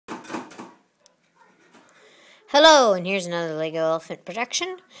Hello, and here's another Lego Elephant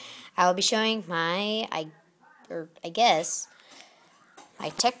production. I will be showing my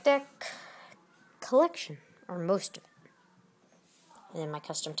tech deck collection, or most of it, and then my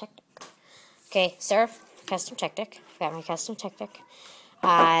custom tech deck. Okay, start off custom tech deck. Got my custom tech deck.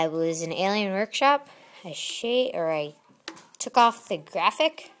 I was in Alien Workshop. I took off the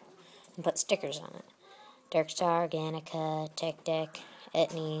graphic and put stickers on it. Darkstar, Organica, Tech Deck,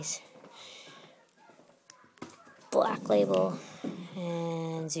 Etnies, Black Label,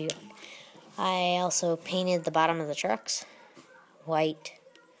 and Zoo. I also painted the bottom of the trucks white,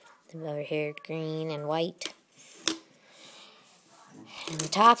 over here green and white, and the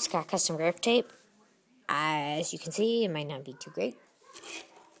tops got custom grip tape. As you can see, it might not be too great.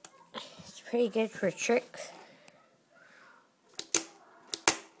 It's pretty good for tricks.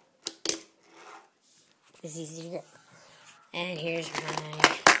 It's easy to grip. And here's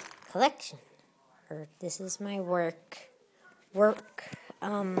my collection. This is my work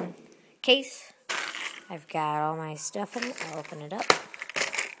case. I've got all my stuff in it. I'll open it up.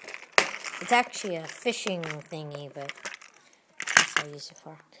 It's actually a fishing thingy, but that's what I use it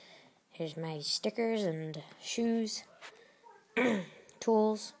for. Here's my stickers and shoes,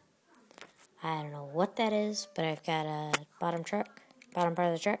 tools. I don't know what that is, but I've got a bottom part of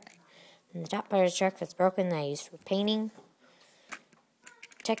the truck, and the top part of the truck that's broken that I use for painting.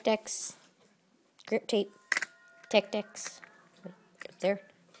 Tech decks, grip tape, tech decks, up there,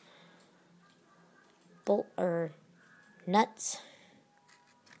 nuts,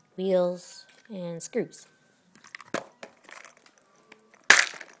 wheels, and screws.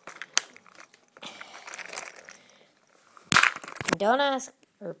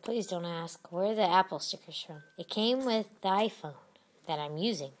 Please don't ask where the Apple sticker's from. It came with the iPhone that I'm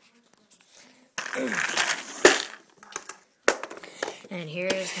using. And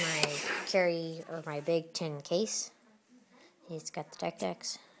here's my big tin case. It's got the tech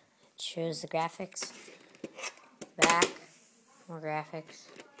decks. It shows the graphics. Back, more graphics.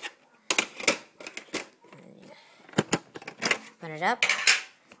 Open it up.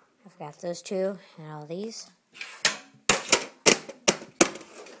 I've got those two and all these.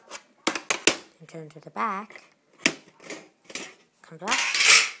 And turn to the back. Comes up.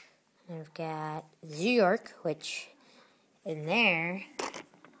 And we've got Zoo York, which in there,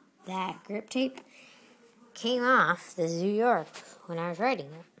 that grip tape came off the Zoo York when I was writing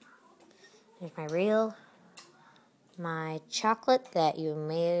it. There's my reel, my chocolate that you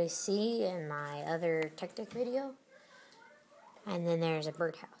may see in my other tech deck video, and then there's a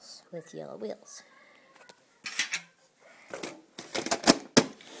birdhouse with yellow wheels.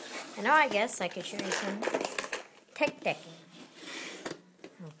 And now I guess I could show you some tech decking.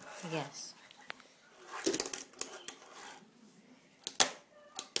 I guess.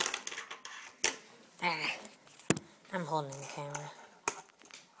 I'm holding the camera.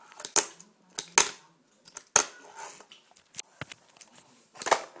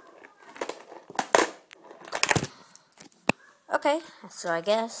 Okay, so I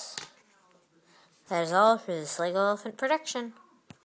guess that is all for this Lego Elephant production.